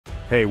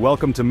Hey,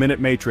 welcome to Minute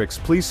Matrix.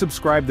 Please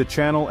subscribe the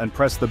channel and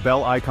press the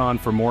bell icon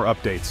for more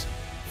updates.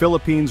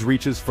 Philippines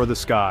reaches for the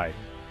sky.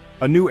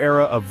 A new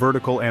era of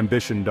vertical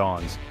ambition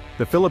dawns.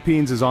 The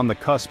Philippines is on the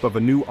cusp of a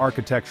new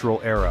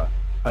architectural era.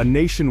 A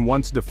nation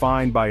once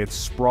defined by its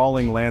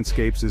sprawling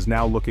landscapes is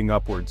now looking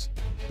upwards.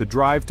 The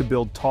drive to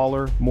build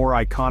taller, more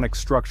iconic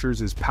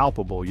structures is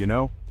palpable, you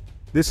know?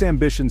 This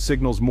ambition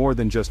signals more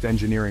than just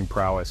engineering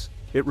prowess.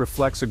 It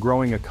reflects a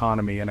growing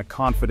economy and a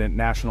confident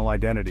national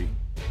identity.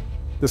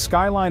 The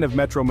skyline of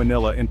Metro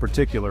Manila in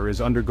particular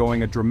is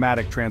undergoing a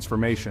dramatic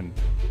transformation.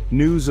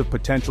 News of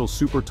potential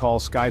super-tall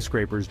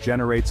skyscrapers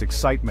generates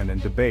excitement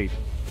and debate.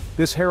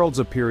 This heralds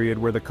a period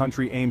where the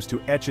country aims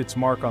to etch its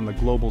mark on the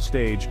global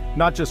stage,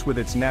 not just with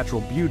its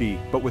natural beauty,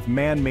 but with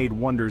man-made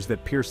wonders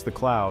that pierce the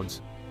clouds.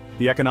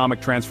 The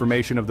economic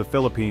transformation of the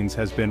Philippines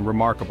has been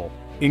remarkable.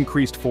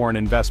 Increased foreign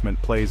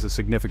investment plays a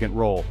significant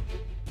role.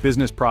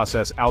 Business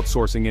process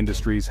outsourcing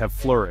industries have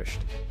flourished.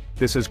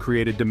 This has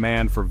created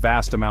demand for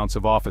vast amounts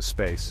of office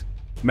space.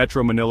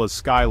 Metro Manila's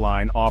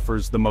Skyline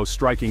offers the most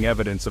striking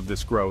evidence of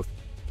this growth.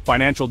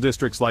 Financial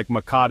districts like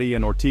Makati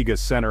and Ortigas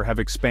Center have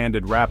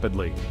expanded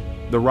rapidly.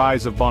 The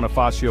rise of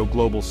Bonifacio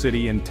Global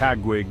City in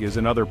Taguig is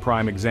another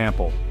prime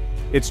example.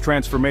 Its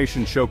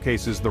transformation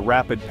showcases the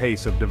rapid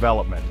pace of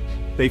development.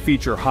 They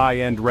feature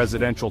high-end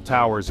residential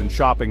towers and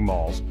shopping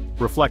malls,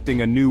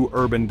 reflecting a new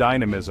urban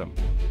dynamism.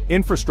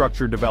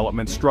 Infrastructure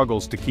development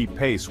struggles to keep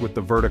pace with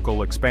the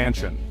vertical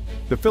expansion.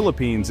 The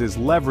Philippines is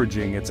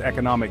leveraging its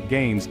economic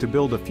gains to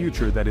build a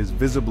future that is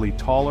visibly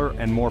taller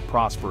and more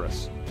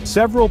prosperous.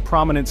 Several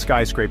prominent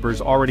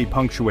skyscrapers already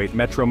punctuate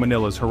Metro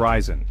Manila's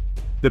horizon.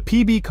 The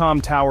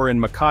PBCom Tower in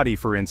Makati,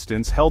 for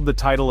instance, held the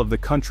title of the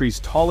country's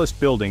tallest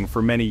building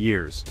for many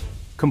years.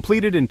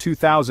 Completed in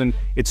 2000,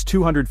 its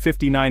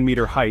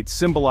 259-meter height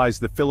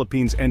symbolized the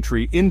Philippines'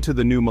 entry into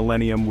the new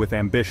millennium with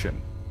ambition.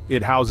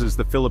 It houses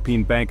the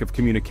Philippine Bank of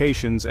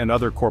Communications and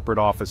other corporate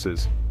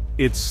offices.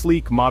 Its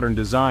sleek modern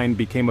design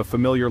became a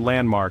familiar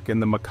landmark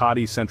in the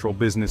Makati Central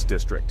Business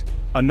District.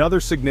 Another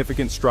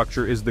significant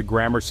structure is the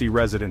Gramercy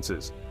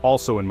Residences,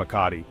 also in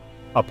Makati.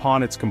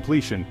 Upon its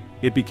completion,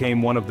 it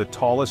became one of the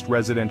tallest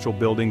residential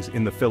buildings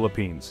in the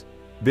Philippines.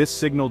 This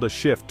signaled a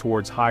shift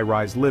towards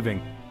high-rise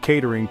living,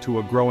 catering to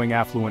a growing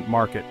affluent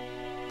market.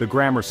 The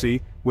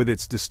Gramercy, with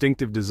its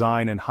distinctive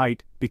design and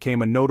height,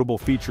 became a notable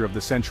feature of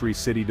the Century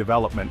City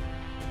development.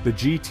 The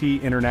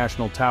GT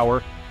International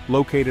Tower,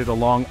 located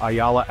along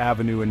Ayala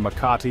Avenue in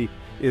Makati,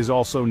 is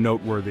also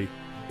noteworthy.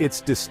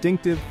 Its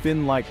distinctive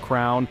fin-like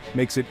crown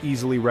makes it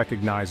easily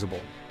recognizable.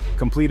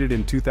 Completed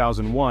in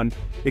 2001,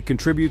 it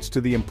contributes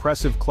to the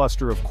impressive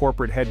cluster of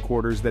corporate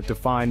headquarters that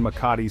define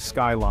Makati's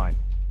skyline.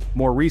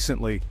 More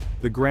recently,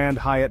 the Grand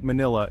Hyatt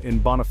Manila in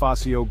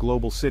Bonifacio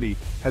Global City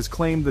has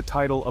claimed the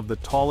title of the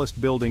tallest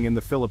building in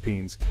the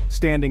Philippines,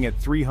 standing at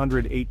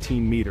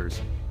 318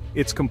 meters.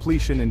 Its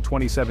completion in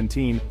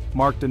 2017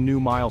 marked a new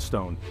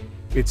milestone.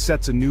 It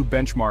sets a new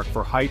benchmark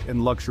for height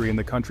and luxury in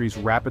the country's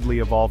rapidly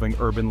evolving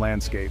urban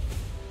landscape.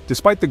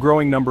 Despite the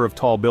growing number of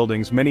tall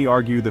buildings, many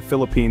argue the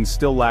Philippines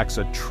still lacks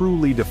a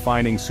truly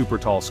defining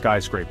super-tall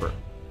skyscraper.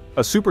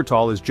 A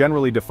super-tall is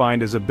generally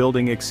defined as a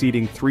building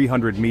exceeding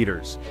 300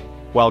 meters.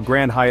 While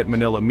Grand Hyatt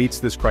Manila meets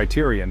this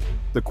criterion,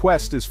 the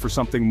quest is for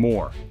something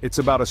more. It's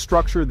about a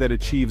structure that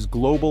achieves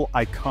global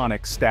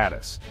iconic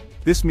status.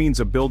 This means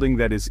a building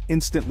that is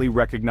instantly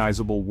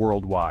recognizable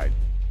worldwide.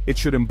 It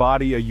should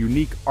embody a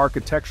unique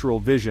architectural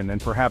vision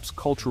and perhaps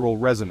cultural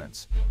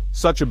resonance.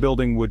 Such a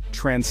building would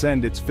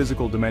transcend its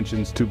physical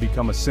dimensions to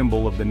become a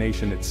symbol of the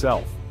nation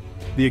itself.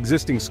 The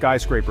existing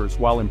skyscrapers,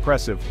 while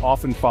impressive,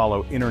 often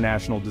follow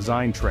international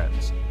design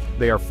trends.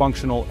 They are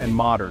functional and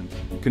modern,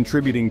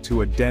 contributing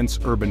to a dense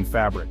urban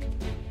fabric.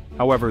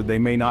 However, they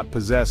may not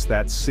possess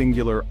that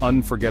singular,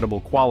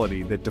 unforgettable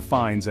quality that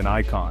defines an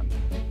icon.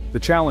 The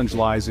challenge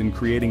lies in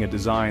creating a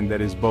design that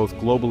is both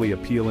globally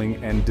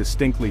appealing and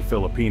distinctly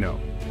Filipino.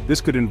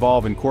 This could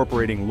involve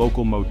incorporating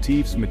local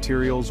motifs,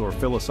 materials, or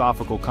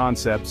philosophical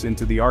concepts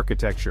into the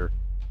architecture.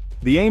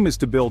 The aim is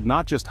to build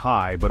not just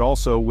high, but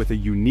also with a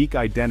unique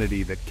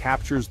identity that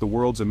captures the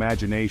world's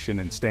imagination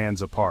and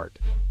stands apart.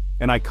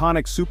 An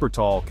iconic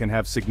super-tall can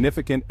have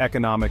significant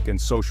economic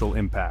and social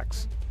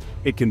impacts.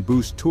 It can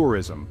boost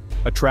tourism,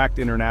 attract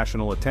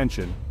international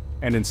attention,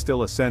 and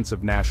instill a sense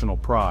of national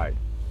pride.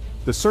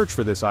 The search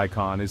for this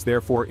icon is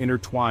therefore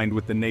intertwined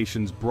with the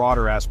nation's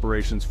broader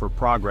aspirations for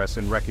progress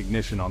and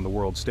recognition on the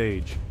world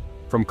stage.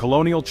 From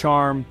colonial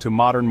charm to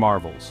modern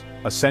marvels,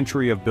 a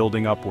century of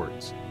building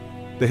upwards.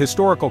 The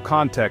historical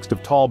context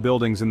of tall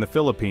buildings in the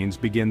Philippines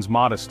begins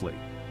modestly.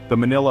 The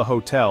Manila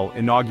Hotel,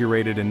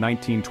 inaugurated in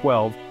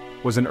 1912,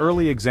 was an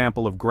early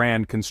example of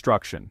grand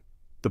construction.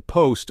 The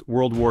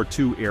post-World War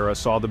II era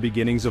saw the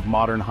beginnings of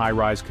modern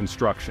high-rise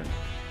construction.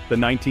 The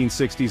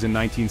 1960s and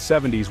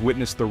 1970s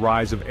witnessed the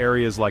rise of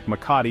areas like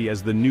Makati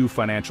as the new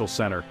financial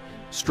center.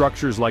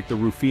 Structures like the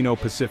Rufino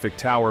Pacific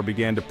Tower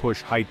began to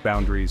push height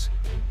boundaries.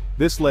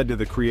 This led to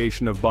the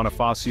creation of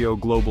Bonifacio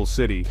Global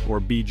City,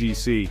 or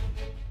BGC.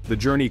 The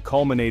journey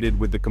culminated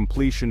with the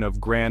completion of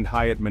Grand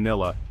Hyatt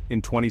Manila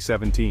in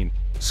 2017.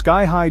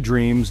 Sky-high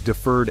dreams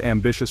deferred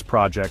ambitious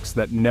projects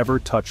that never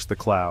touched the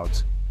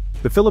clouds.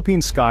 The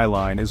Philippine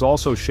skyline is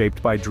also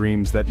shaped by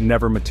dreams that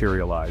never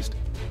materialized.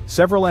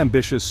 Several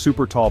ambitious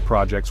super-tall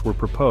projects were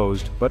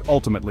proposed but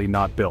ultimately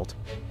not built.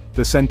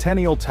 The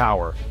Centennial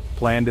Tower,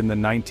 planned in the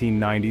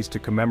 1990s to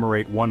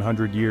commemorate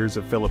 100 years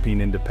of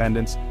Philippine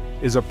independence,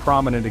 is a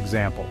prominent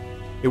example.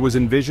 It was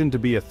envisioned to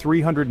be a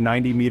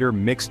 390-meter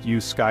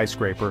mixed-use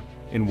skyscraper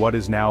in what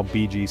is now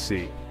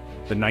BGC.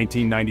 The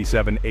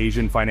 1997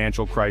 Asian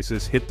financial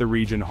crisis hit the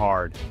region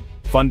hard.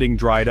 Funding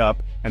dried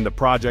up, and the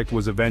project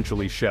was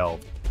eventually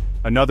shelved.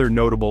 Another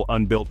notable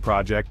unbuilt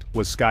project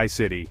was Sky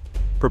City.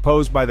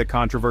 Proposed by the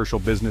controversial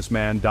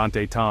businessman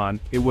Dante Tan,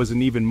 it was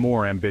an even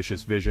more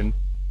ambitious vision.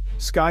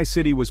 Sky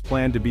City was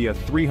planned to be a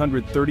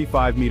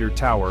 335-meter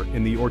tower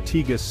in the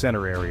Ortigas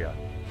Center area.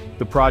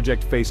 The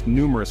project faced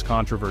numerous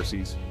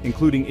controversies,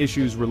 including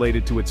issues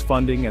related to its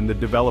funding and the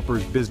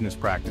developer's business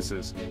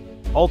practices.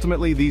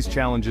 Ultimately, these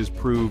challenges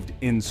proved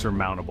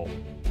insurmountable.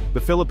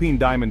 The Philippine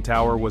Diamond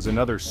Tower was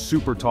another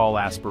super-tall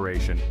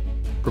aspiration.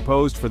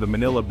 Proposed for the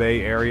Manila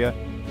Bay area,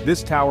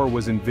 this tower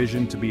was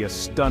envisioned to be a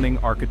stunning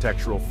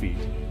architectural feat.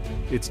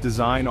 Its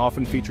design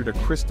often featured a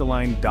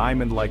crystalline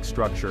diamond-like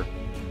structure.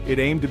 It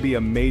aimed to be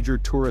a major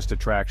tourist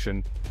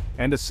attraction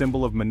and a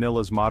symbol of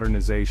Manila's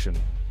modernization.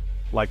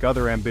 Like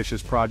other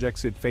ambitious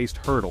projects, it faced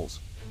hurdles.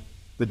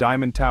 The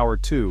Diamond Tower,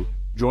 too,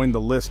 joined the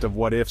list of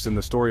what-ifs in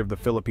the story of the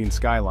Philippine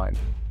skyline.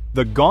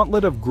 The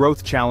gauntlet of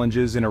growth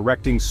challenges in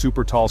erecting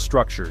super-tall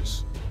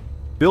structures.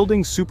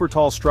 Building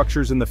super-tall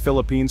structures in the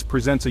Philippines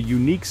presents a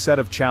unique set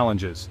of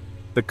challenges.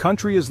 The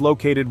country is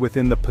located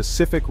within the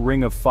Pacific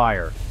Ring of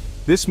Fire.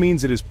 This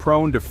means it is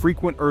prone to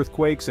frequent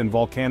earthquakes and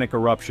volcanic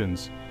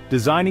eruptions.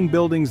 Designing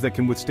buildings that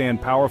can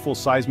withstand powerful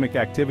seismic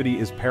activity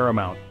is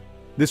paramount.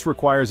 This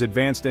requires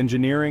advanced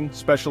engineering,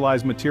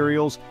 specialized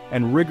materials,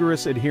 and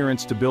rigorous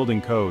adherence to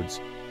building codes.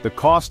 The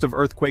cost of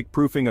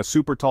earthquake-proofing a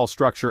super-tall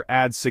structure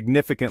adds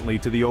significantly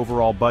to the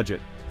overall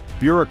budget.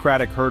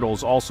 Bureaucratic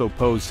hurdles also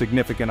pose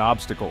significant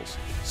obstacles.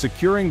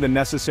 Securing the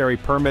necessary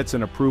permits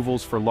and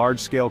approvals for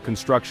large-scale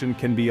construction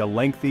can be a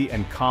lengthy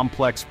and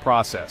complex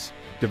process.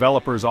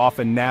 Developers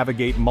often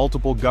navigate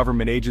multiple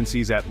government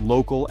agencies at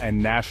local and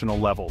national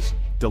levels.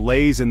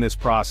 Delays in this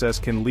process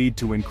can lead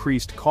to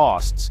increased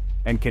costs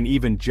and can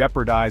even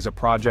jeopardize a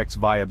project's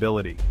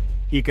viability.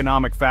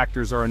 Economic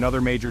factors are another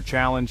major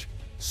challenge.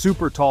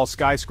 Super-tall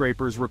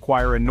skyscrapers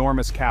require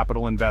enormous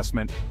capital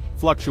investment.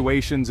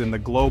 Fluctuations in the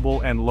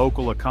global and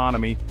local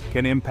economy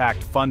can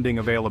impact funding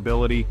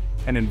availability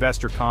and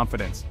investor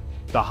confidence.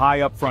 The high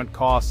upfront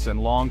costs and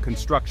long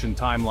construction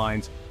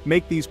timelines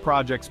make these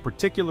projects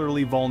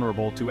particularly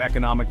vulnerable to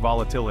economic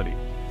volatility.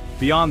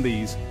 Beyond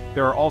these,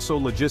 there are also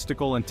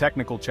logistical and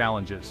technical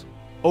challenges.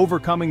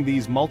 Overcoming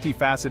these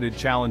multifaceted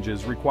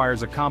challenges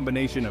requires a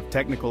combination of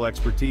technical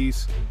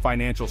expertise,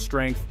 financial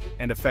strength,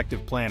 and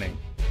effective planning.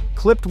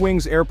 Clipped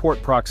wings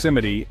airport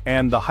proximity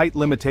and the height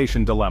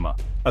limitation dilemma.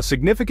 A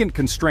significant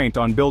constraint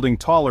on building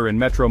taller in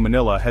Metro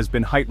Manila has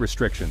been height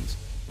restrictions.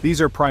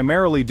 These are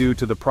primarily due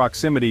to the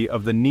proximity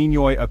of the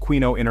Ninoy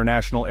Aquino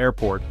International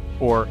Airport,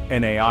 or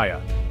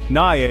NAIA.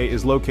 NAIA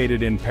is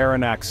located in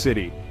Parañaque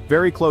City,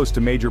 very close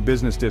to major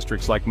business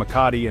districts like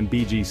Makati and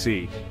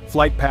BGC.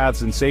 Flight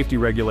paths and safety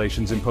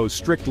regulations impose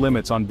strict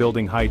limits on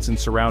building heights in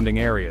surrounding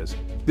areas.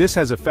 This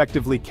has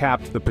effectively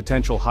capped the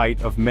potential height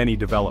of many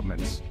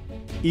developments.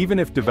 Even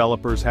if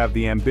developers have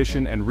the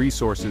ambition and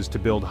resources to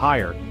build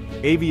higher,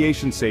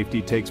 aviation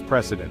safety takes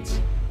precedence.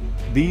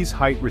 These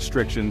height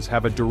restrictions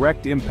have a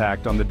direct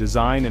impact on the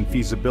design and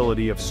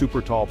feasibility of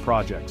super-tall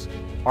projects.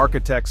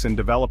 Architects and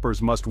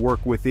developers must work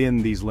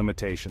within these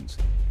limitations.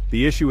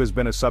 The issue has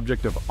been a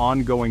subject of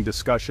ongoing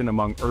discussion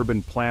among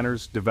urban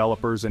planners,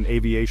 developers, and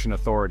aviation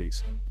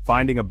authorities.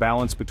 Finding a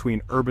balance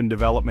between urban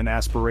development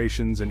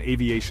aspirations and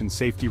aviation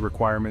safety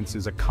requirements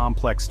is a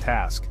complex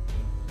task.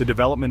 The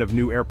development of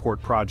new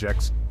airport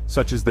projects,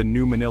 such as the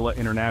new Manila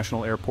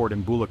International Airport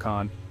in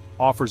Bulacan,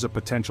 offers a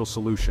potential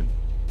solution.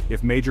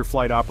 If major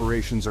flight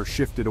operations are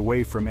shifted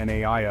away from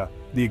NAIA,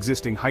 the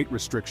existing height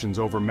restrictions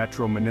over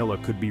Metro Manila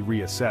could be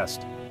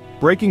reassessed.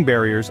 Breaking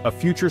barriers, a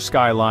future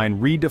skyline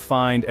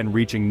redefined and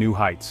reaching new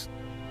heights.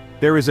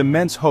 There is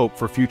immense hope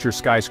for future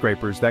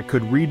skyscrapers that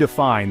could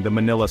redefine the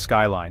Manila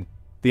skyline.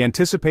 The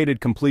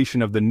anticipated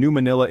completion of the new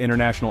Manila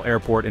International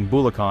Airport in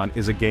Bulacan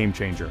is a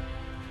game-changer.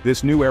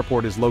 This new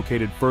airport is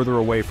located further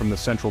away from the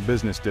central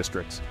business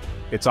districts.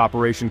 Its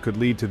operation could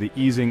lead to the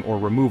easing or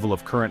removal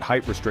of current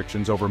height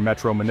restrictions over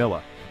Metro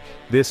Manila.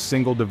 This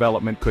single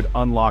development could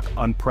unlock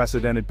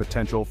unprecedented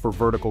potential for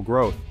vertical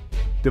growth.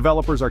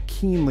 Developers are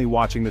keenly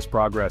watching this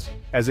progress,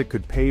 as it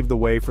could pave the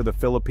way for the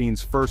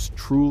Philippines' first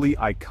truly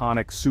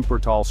iconic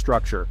super-tall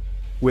structure.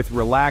 With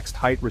relaxed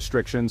height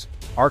restrictions,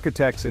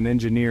 architects and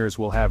engineers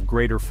will have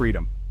greater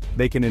freedom.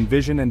 They can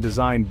envision and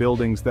design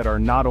buildings that are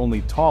not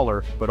only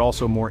taller, but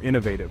also more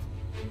innovative.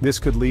 This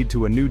could lead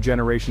to a new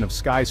generation of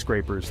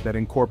skyscrapers that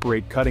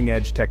incorporate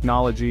cutting-edge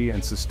technology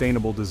and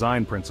sustainable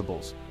design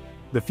principles.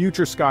 The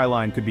future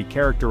skyline could be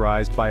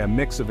characterized by a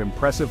mix of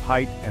impressive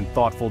height and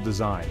thoughtful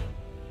design.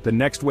 The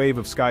next wave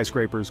of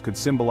skyscrapers could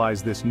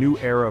symbolize this new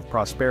era of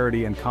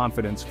prosperity and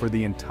confidence for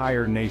the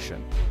entire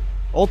nation.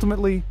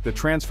 Ultimately, the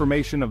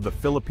transformation of the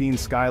Philippine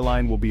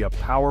skyline will be a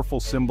powerful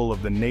symbol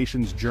of the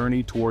nation's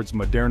journey towards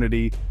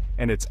modernity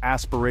and its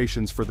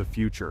aspirations for the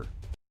future.